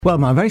Well,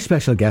 my very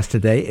special guest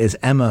today is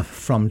Emma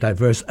from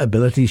Diverse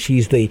Ability.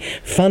 She's the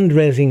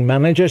fundraising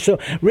manager. So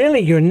really,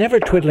 you're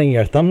never twiddling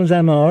your thumbs,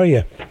 Emma, are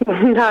you?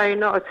 No,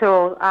 not at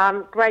all.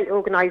 Great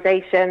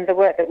organisation, the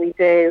work that we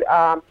do,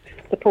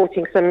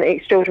 supporting some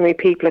extraordinary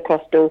people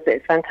across Dorset.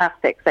 It's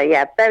fantastic. So,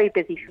 yeah, very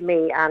busy for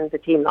me and the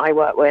team that I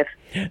work with.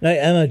 Now,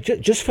 Emma,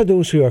 just for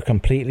those who are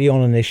completely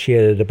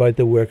uninitiated about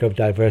the work of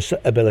Diverse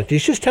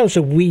Abilities, just tell us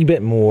a wee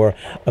bit more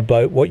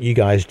about what you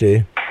guys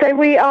do. So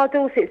we are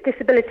Dorset's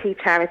disability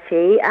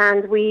charity,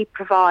 and we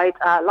provide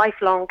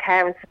lifelong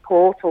care and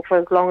support, or for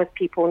as long as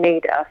people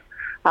need us,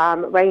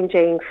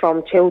 ranging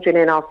from children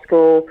in our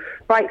school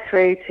right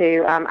through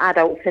to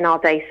adults in our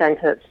day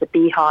centre, the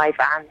Beehive,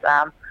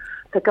 and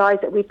the guys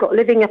that we've got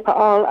living up at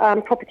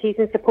our properties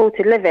in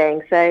supported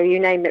living. So you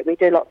name it, we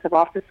do lots of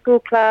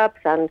after-school clubs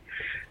and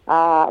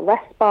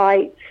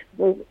respite,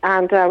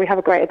 and we have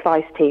a great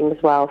advice team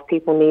as well if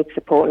people need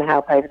support and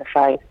help over the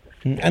phone.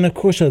 And of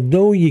course,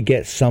 although you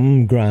get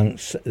some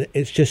grants,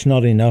 it's just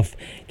not enough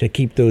to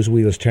keep those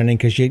wheels turning,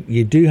 because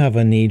you do have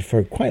a need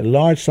for quite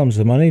large sums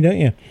of money, don't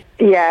you?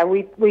 Yeah,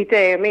 we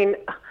do. I mean,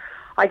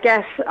 I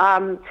guess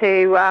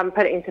to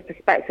put it into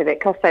perspective,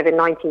 it costs over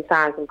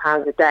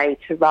 £19,000 a day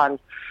to run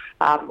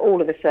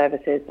all of the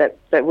services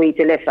that we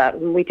deliver.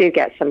 And we do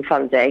get some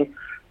funding,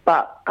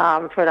 but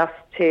for us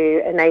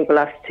to enable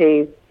us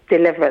to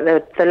deliver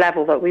at the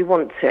level that we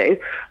want to,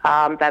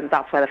 then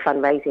that's where the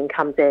fundraising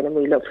comes in, and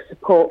we look for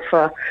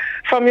support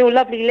from your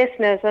lovely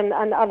listeners and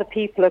other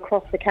people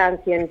across the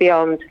county and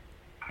beyond.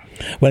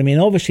 Well, I mean,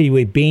 obviously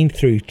we've been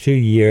through 2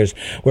 years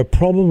where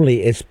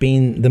probably it's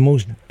been the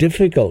most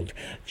difficult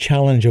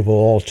challenge of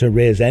all to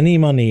raise any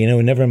money,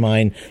 never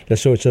mind the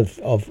sorts of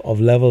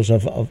levels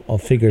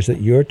of figures that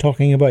you're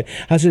talking about.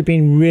 Has it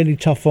been really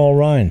tough all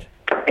round?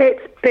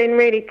 It's been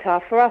really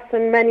tough for us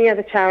and many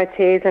other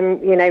charities,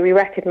 and we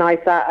recognise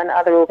that, and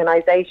other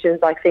organisations.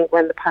 I think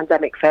when the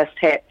pandemic first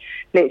hit,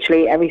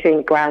 literally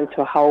everything ground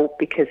to a halt,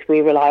 because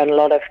we rely on a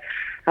lot of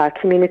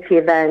community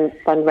events,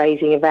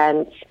 fundraising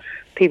events,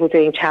 people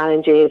doing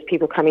challenges,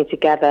 people coming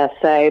together.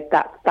 So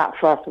that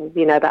for us,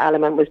 that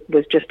element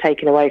was just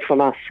taken away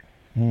from us.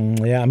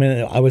 Yeah, I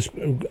mean, I was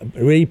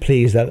really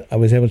pleased that I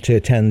was able to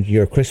attend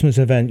your Christmas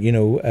event,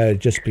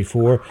 just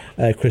before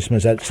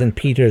Christmas at St.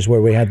 Peter's,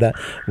 where we had that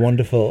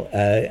wonderful,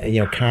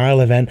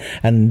 carol event,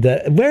 and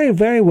very,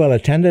 very well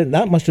attended.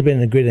 That must have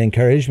been a great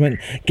encouragement,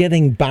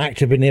 getting back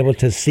to being able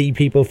to see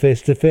people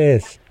face to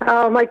face.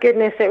 Oh, my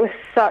goodness, it was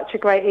such a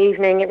great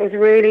evening. It was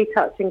really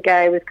touch and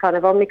go with kind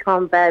of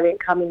Omicron variant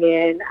coming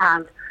in,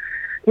 and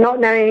not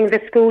knowing,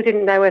 the school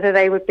didn't know whether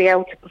they would be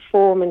able to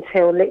perform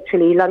until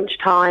literally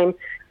lunchtime.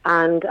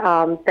 And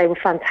they were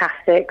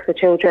fantastic, the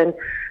children.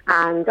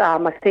 And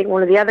I think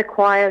one of the other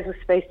choirs was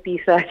supposed to be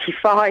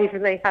 35,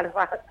 and they had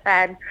about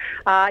 10.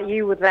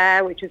 You were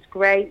there, which was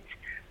great.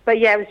 But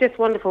yeah, it was just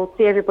wonderful to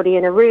see everybody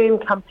in a room,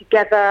 come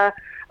together,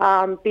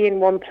 be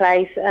in one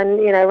place, and,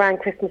 around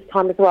Christmas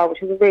time as well,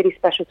 which was a really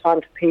special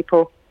time for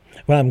people.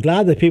 Well, I'm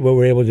glad that people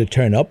were able to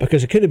turn up,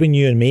 because it could have been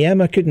you and me,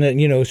 Emma, couldn't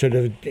it? Sort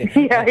of.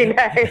 Yeah, I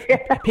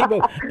know.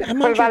 People.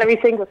 From Valerie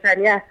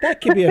Singleton, yeah. That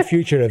could be a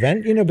future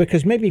event,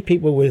 because maybe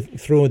people would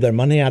throw their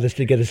money at us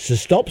to get us to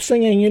stop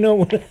singing,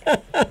 Yeah,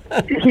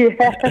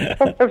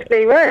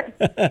 probably would.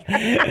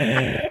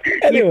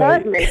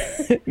 Anyway,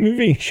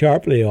 moving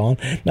sharply on.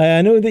 Now,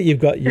 I know that you've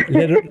got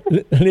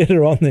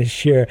later on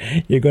this year,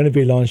 you're going to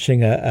be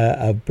launching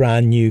a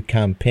brand new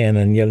campaign,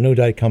 and you'll no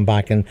doubt come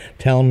back and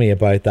tell me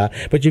about that.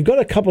 But you've got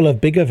a couple of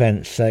big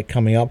events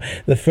coming up,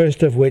 the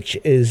first of which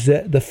is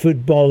the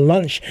football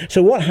lunch.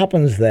 So what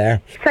happens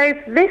there? So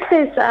this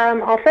is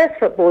our first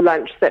football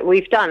lunch that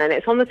we've done, and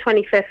it's on the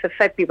 25th of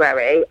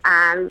February,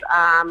 and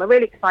we're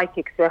really excited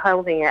because we're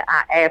holding it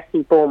at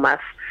AFC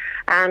Bournemouth,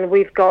 and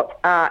we've got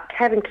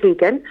Kevin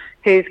Keegan,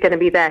 who's going to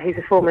be there, who's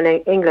a former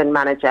England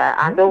manager,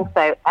 and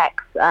also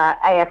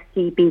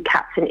ex-AFCB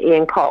captain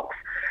Ian Cox.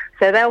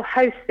 So they'll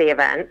host the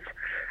event.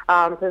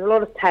 There's a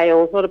lot of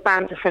tales, a lot of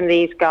banter from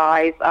these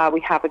guys.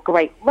 We have a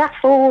great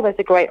raffle. There's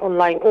a great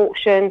online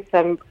auction,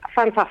 some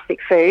fantastic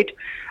food,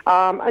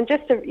 and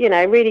just a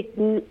really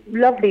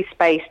lovely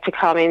space to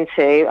come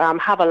into,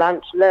 have a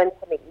lunch, learn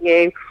something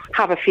new,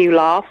 have a few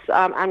laughs,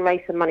 and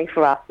raise some money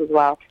for us as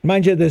well.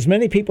 Mind you, there's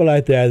many people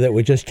out there that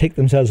would just take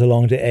themselves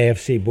along to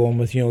AFC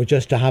Bournemouth,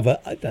 just to have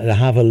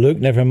a look.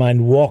 Never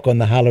mind walk on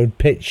the hallowed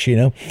pitch,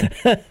 Yeah,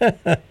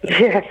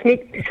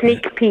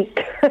 sneak peek.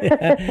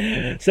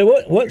 Yeah. So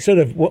what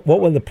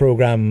will the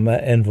programme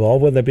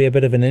involve? Will there be a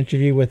bit of an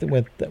interview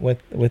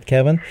with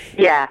Kevin?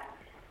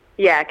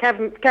 Yeah,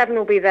 Kevin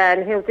will be there,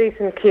 and he'll do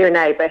some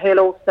Q&A, but he'll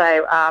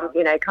also,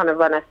 kind of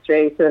run us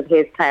through some of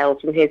his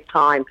tales from his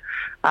time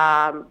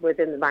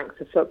within the ranks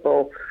of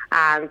football.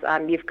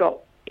 And you've got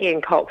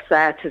Ian Cox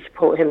there to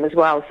support him as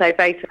well. So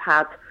both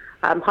have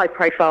had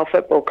high-profile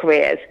football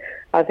careers.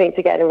 I think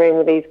to get in a room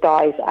with these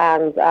guys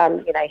and,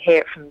 hear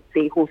it from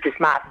the horse's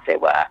mouth, as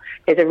it were,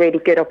 is a really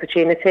good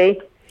opportunity.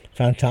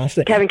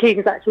 Fantastic. Kevin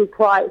Keegan's actually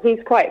he's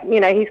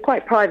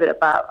quite private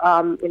about,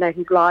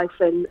 his life,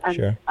 and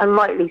sure. And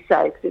rightly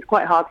so, because it's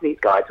quite hard for these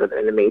guys when they're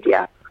in the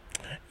media.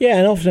 Yeah,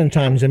 and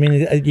oftentimes, I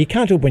mean, you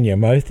can't open your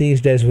mouth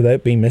these days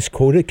without being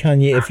misquoted, can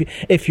you?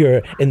 If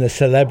you're in the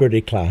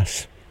celebrity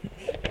class.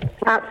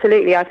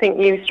 Absolutely. I think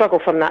you struggle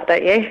from that,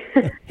 don't you?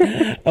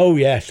 Oh,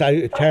 yes.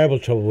 I terrible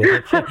trouble with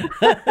it.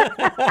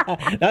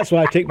 That's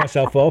why I take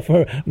myself off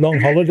for long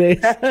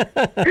holidays.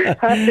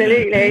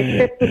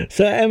 Absolutely.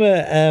 So,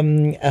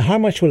 Emma, how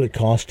much will it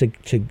cost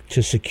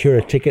to secure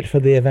a ticket for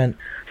the event?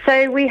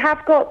 So we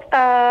have got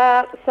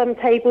some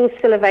tables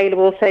still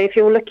available. So if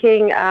you're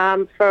looking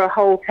for a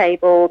whole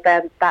table,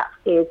 then that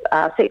is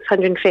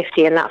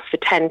 $650, and that's for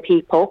 10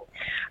 people.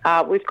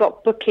 We've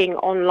got booking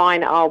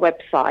online at our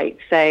website,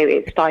 so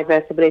it's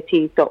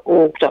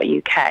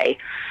diversabilities.org.uk,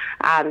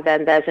 and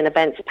then there's an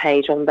events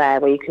page on there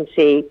where you can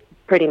see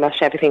pretty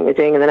much everything we're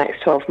doing in the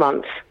next 12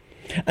 months.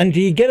 And do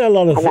you get a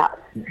lot of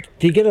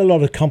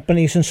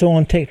companies and so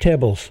on take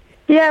tables?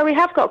 Yeah, we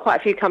have got quite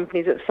a few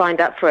companies that signed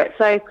up for it.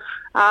 So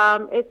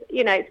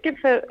it's good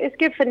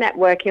for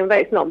networking, although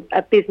it's not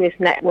a business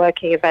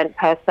networking event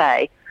per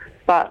se.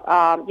 But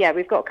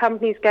we've got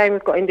companies going,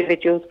 we've got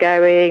individuals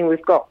going,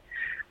 we've got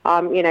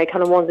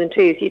kind of ones and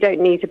twos. You don't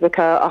need to book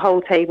a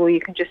whole table. You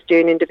can just do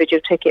an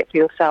individual ticket for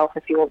yourself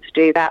if you want to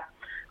do that.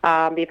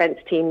 The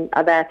events team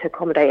are there to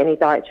accommodate any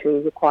dietary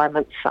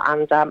requirements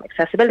and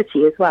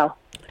accessibility as well.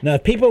 Now,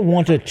 if people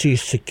wanted to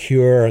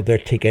secure their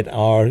ticket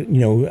or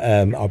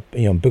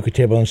book a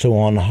table and so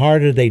on, how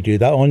do they do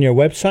that? On your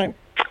website?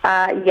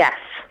 Yes,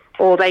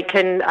 or they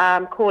can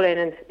call in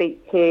and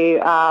speak to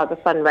the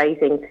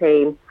fundraising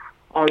team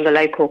on the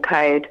local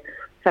code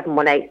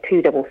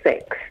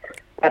 718-266.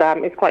 But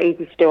it's quite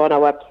easy to do on our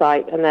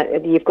website,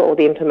 and you've got all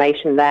the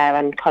information there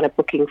and kind of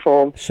booking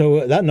form.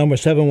 So that number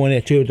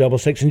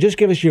 718-266, and just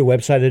give us your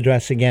website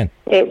address again.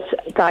 It's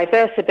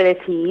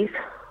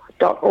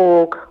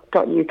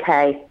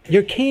diversabilities.org.uk.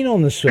 You're keen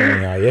on the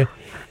swimming, are you?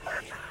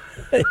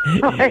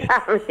 I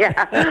am,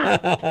 yeah.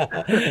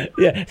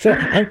 Yeah. So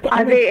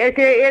I mean,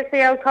 it's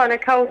the old kind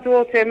of cold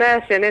water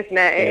immersion, isn't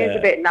it? It is a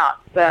bit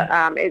nuts, but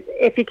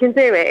if you can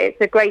do it,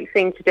 it's a great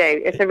thing to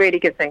do. It's a really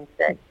good thing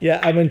to do. Yeah,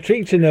 I'm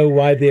intrigued to know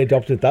why they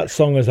adopted that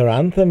song as their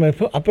anthem.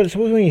 But I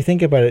suppose when you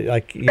think about it,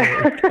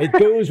 it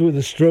goes with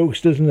the Strokes,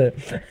 doesn't it?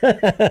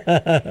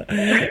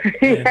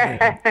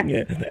 Yeah.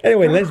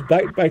 Anyway, let's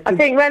back to. I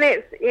think when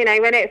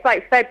it's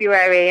like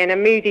February and a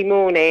moody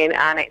morning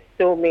and it's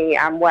stormy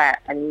and wet,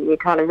 and you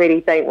kind of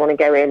really don't want to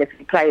go in. If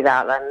you play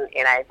that, then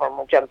everyone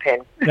will jump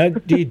in. Now,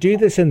 do you do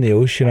this in the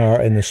ocean or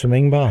in the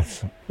swimming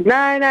baths?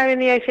 No, in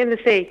the ocean, the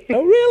sea.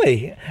 Oh,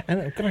 really?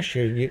 And gosh,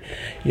 you're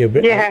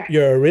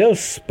a real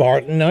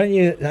Spartan, aren't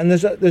you? And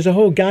there's a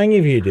whole gang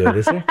of you do it,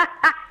 is there?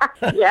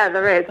 Yeah,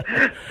 there is.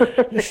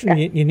 Listen,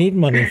 you need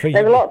money for you.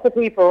 There's lots of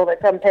people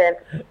that jump in.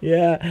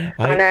 Yeah,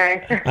 I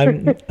know.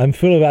 I'm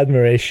full of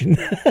admiration.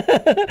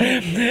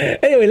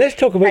 Anyway, let's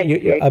talk about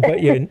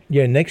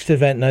your next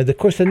event now. Of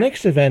course, the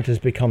next event has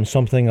become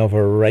something of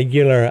a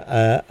regular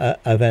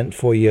event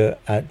for you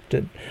at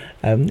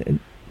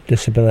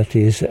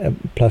Disabilities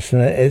Plus,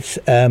 and it's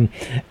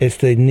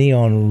the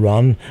Neon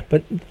Run.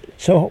 But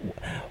so,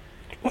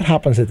 what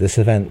happens at this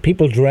event?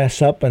 People dress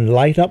up and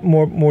light up,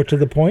 more to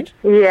the point?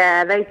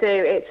 Yeah, they do.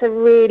 It's a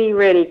really,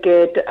 really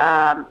good,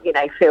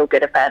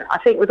 feel-good event. I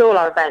think with all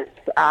our events,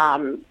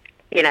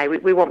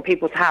 we want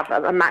people to have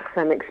a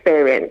maximum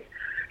experience.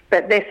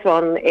 But this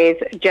one is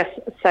just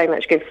so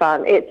much good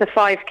fun. It's a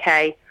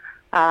 5K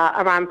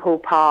around Poole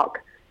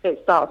Park. It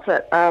starts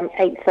at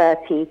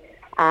 8:30,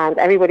 and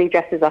everybody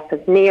dresses up as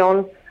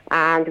neon.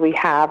 And we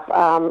have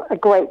a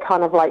great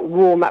kind of like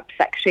warm-up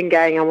section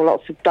going on with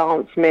lots of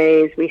dance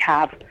moves. We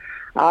have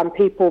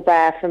people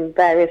there from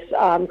various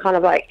kind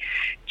of like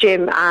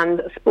gym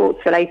and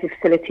sports-related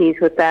facilities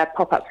with their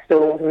pop-up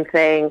stores and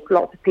things.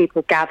 Lots of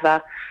people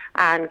gather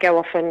and go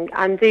off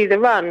and do the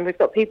run. We've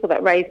got people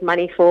that raise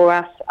money for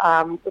us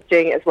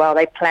doing it as well.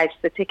 They pledge.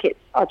 The tickets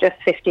are just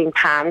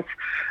 £15.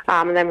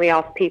 And then we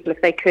ask people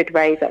if they could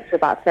raise up to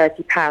about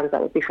 £30.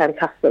 That would be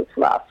fantastic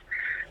for us.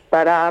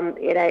 But,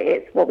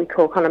 it's what we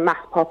call kind of mass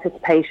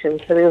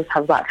participation. So we also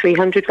have about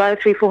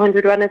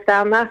 400 runners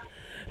down there.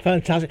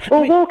 Fantastic.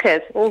 All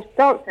walkers, all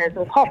dancers,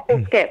 all hop,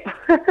 all skip.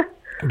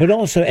 But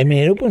also, I mean,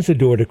 it opens the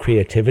door to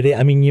creativity.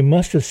 I mean, you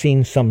must have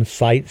seen some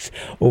sites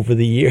over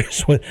the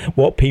years with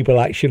what people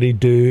actually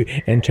do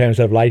in terms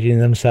of lighting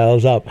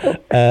themselves up.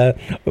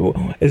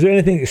 Is there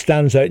anything that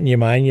stands out in your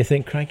mind? You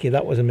think, cranky,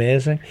 that was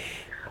amazing?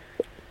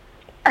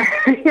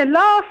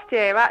 Last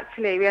year,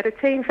 actually, we had a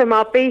team from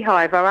our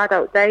Beehive, our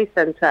adult day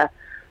centre,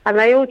 and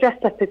they all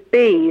dressed up as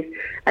bees.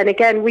 And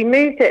again, we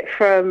moved it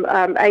from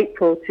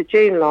April to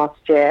June last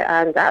year,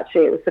 and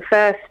actually it was the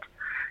first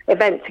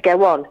event to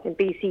go on in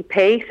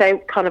BCP, so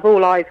kind of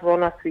all eyes were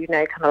on us,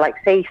 kind of like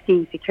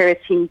safety,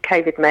 security,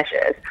 COVID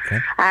measures. Okay.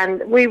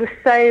 And we were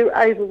so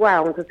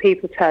overwhelmed with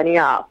people turning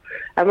up.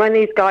 And when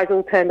these guys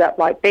all turned up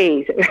like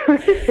bees, it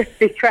was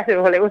just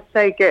incredible. It was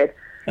so good.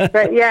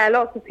 But yeah,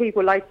 lots of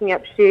people lighting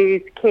up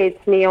shoes, kids,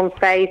 neon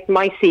face.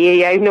 My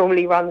CEO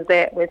normally runs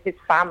it with his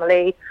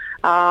family.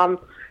 And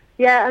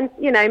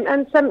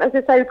some, as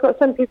I say, we've got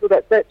some people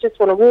that just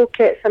want to walk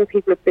it. Some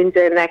people have been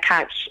doing their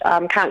couch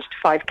to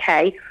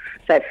 5K.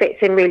 So it fits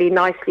in really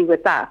nicely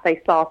with that. If they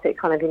start it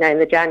kind of, in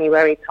the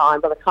January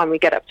time, by the time we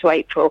get up to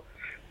April,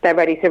 they're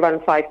ready to run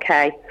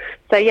 5K.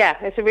 So yeah,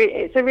 it's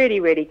a really,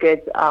 really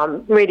good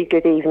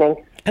evening.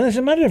 And as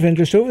a matter of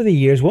interest, over the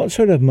years, what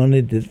sort of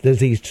money does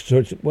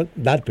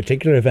that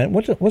particular event,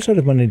 what sort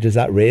of money does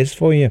that raise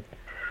for you?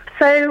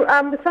 So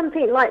with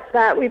something like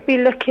that, we'd be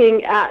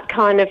looking at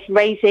kind of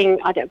raising,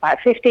 about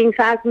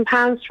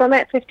 £15,000 from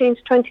it, £15,000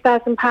 to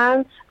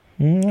 £20,000.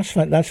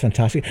 That's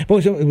fantastic.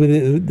 But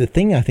the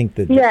thing I think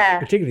that,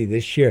 particularly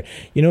this year,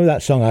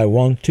 that song "I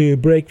Want to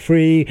Break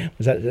Free,"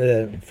 was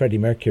that Freddie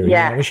Mercury?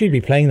 Yeah, we should be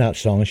playing that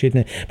song,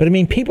 shouldn't it? But I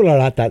mean, people are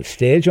at that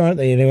stage, aren't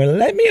they?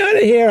 Let me out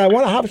of here. I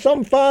want to have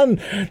some fun.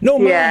 No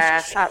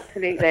masks. Yeah,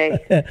 absolutely.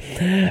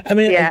 I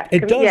mean,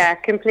 it does. Yeah,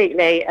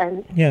 completely.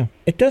 And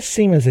it does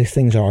seem as if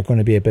things are going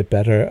to be a bit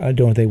better,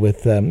 don't they?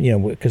 With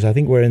because I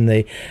think we're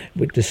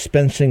with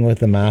dispensing with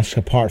the mask,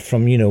 apart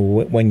from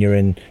when you're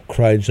in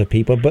crowds of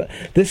people. But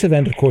this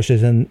event, of course,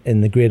 is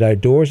in the great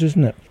outdoors,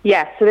 isn't it?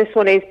 Yes, so this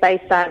one is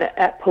based out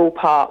at Poole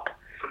Park.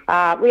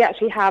 We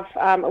actually have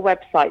a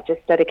website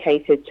just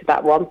dedicated to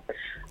that one,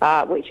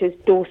 which is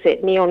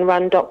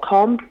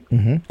dorsetneonrun.com.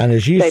 Mm-hmm. And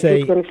as you say,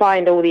 you can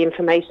find all the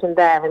information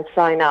there and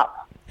sign up.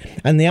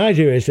 And the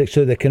idea is that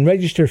so they can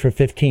register for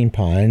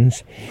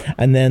 £15,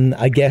 and then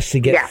I guess to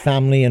get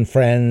family and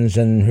friends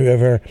and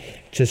whoever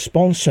to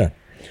sponsor.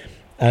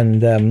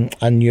 And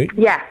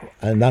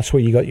that's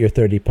where you got your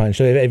 £30.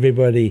 So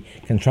everybody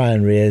can try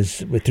and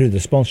raise through the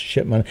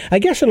sponsorship money. I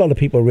guess a lot of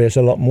people raise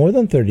a lot more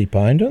than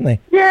 £30, don't they?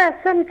 Yeah,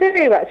 some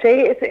do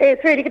actually.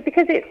 It's really good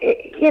because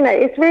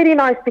it's really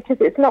nice because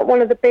it's not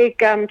one of the big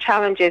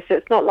challenges. So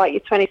it's not like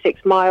your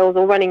 26 miles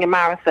or running a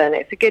marathon.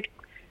 It's a good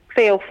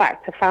feel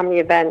factor family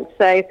event.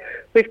 So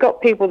we've got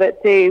people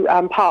that do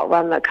park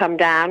run that come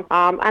down,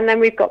 and then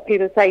we've got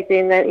people say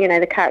doing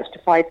the couch to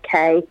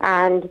 5K,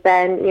 and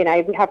then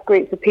we have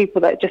groups of people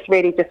that just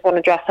want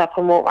to dress up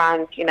and walk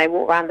around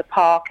the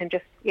park and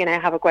just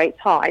have a great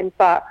time.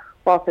 But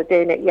whilst they're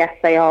doing it, yes,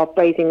 they are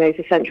raising those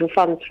essential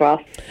funds for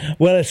us.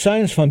 Well, it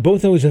sounds fun.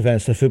 Both those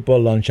events, the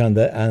football lunch and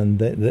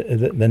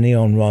the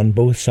Neon Run,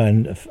 both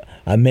sound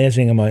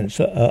amazing amounts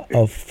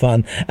of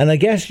fun. And I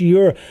guess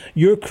your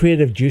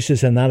creative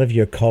juices and that of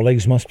your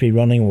colleagues must be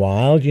running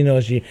wild.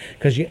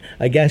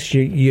 I guess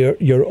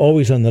you're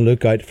always on the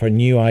lookout for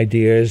new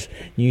ideas,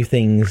 new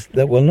things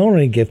that will not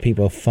only give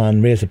people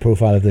fun, raise the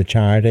profile of the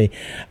charity,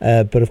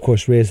 but of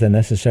course raise the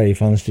necessary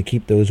funds to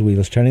keep those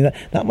wheels turning.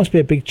 That must be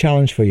a big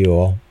challenge for you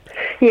all.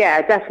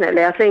 Yeah,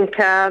 definitely. I think,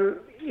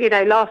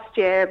 last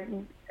year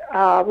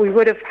we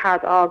would have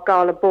had our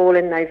gala ball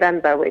in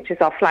November, which is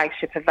our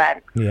flagship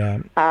event. Yeah.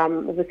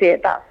 Obviously,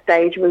 at that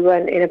stage, we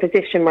weren't in a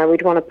position where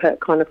we'd want to put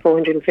kind of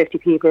 450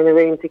 people in a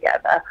room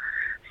together.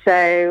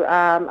 So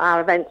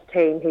our events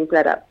team, who's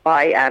led up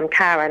by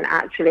Karen,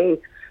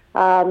 actually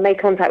made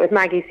contact with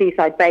Maggie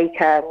Seaside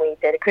Baker, and we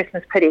did a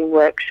Christmas pudding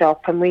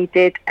workshop, and we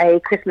did a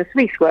Christmas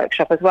wreath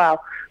workshop as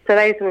well. So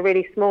those were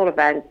really small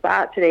events, but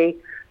actually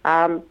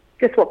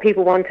just what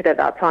people wanted at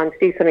that time, to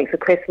do something for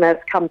Christmas,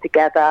 come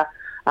together,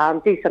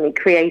 do something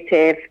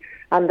creative,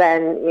 and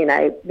then,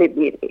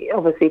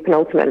 obviously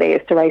penultimately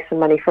is to raise some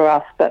money for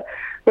us. But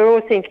we're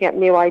always thinking up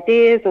new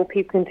ideas, or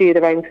people can do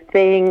their own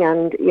thing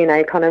and,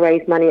 kind of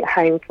raise money at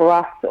home for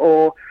us,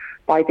 or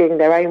by doing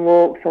their own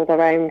walks or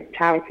their own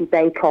charity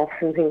bake-offs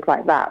and things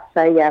like that.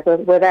 So, yeah,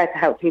 we're there to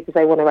help people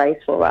they want to raise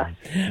for us.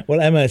 Well,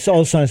 Emma, it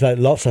all sounds like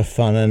lots of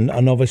fun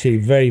and obviously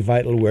very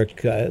vital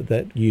work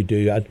that you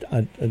do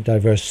at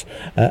Diverse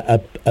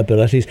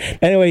Abilities.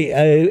 Anyway,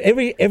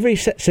 every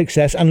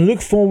success, and look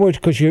forward,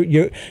 because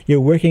you're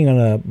working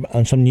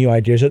on some new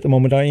ideas at the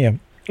moment, aren't you?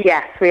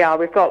 Yes, we are.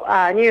 We've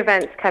got new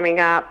events coming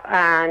up,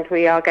 and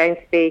we are going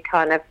to be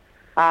kind of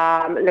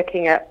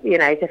looking at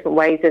different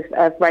ways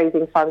of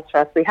raising funds for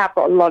us. We have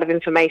got a lot of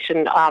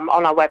information on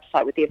our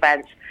website with the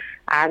events,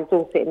 and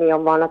Dorset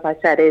Neon Run, as I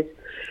said, is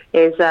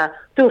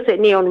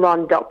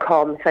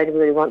dorsetneonrun.com. If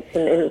anybody wants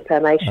some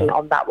information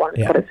on that one,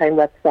 it's got its own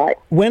website.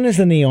 When is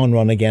the Neon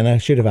Run again? I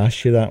should have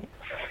asked you that.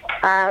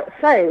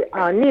 So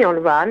our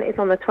Neon Run is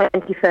on the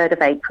 23rd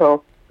of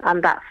April,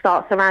 and that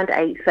starts around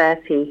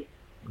 8:30.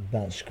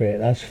 That's great.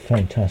 That's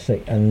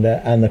fantastic, and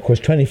of course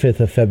 25th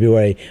of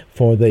February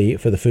for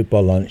the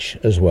football lunch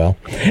as well.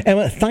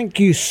 Emma, thank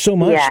you so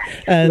much.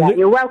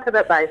 You're welcome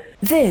at both.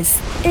 This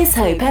is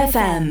Hope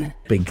FM.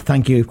 Big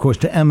thank you, of course,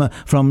 to Emma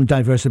from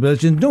Diverse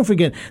Abilities. And don't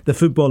forget the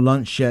football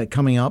lunch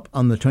coming up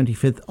on the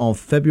 25th of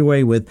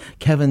February with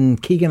Kevin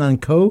Keegan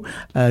and Co.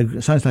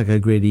 Sounds like a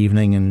great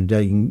evening, and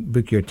you can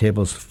book your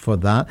tables for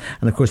that.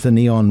 And of course the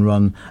Neon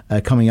Run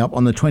coming up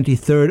on the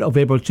 23rd of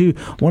April. Two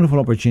wonderful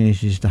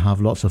opportunities to have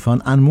lots of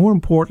fun, and more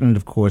important,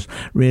 of course,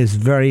 raise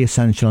very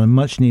essential and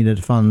much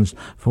needed funds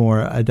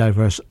for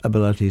Diverse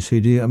Abilities,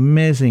 who do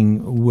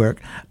amazing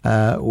work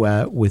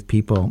with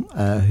people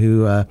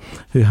who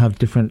have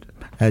different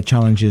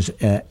challenges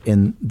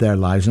in their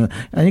lives. And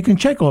you can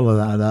check all of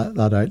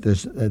that out.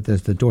 There's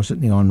the Dorset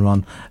Neon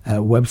Run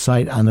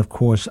website, and of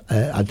course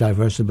at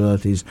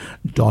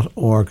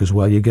diverseabilities.org as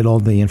well. You get all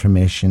the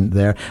information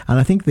there. And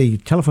I think the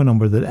telephone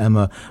number that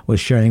Emma was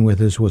sharing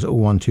with us was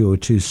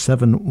 01202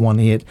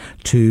 718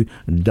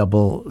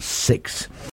 266.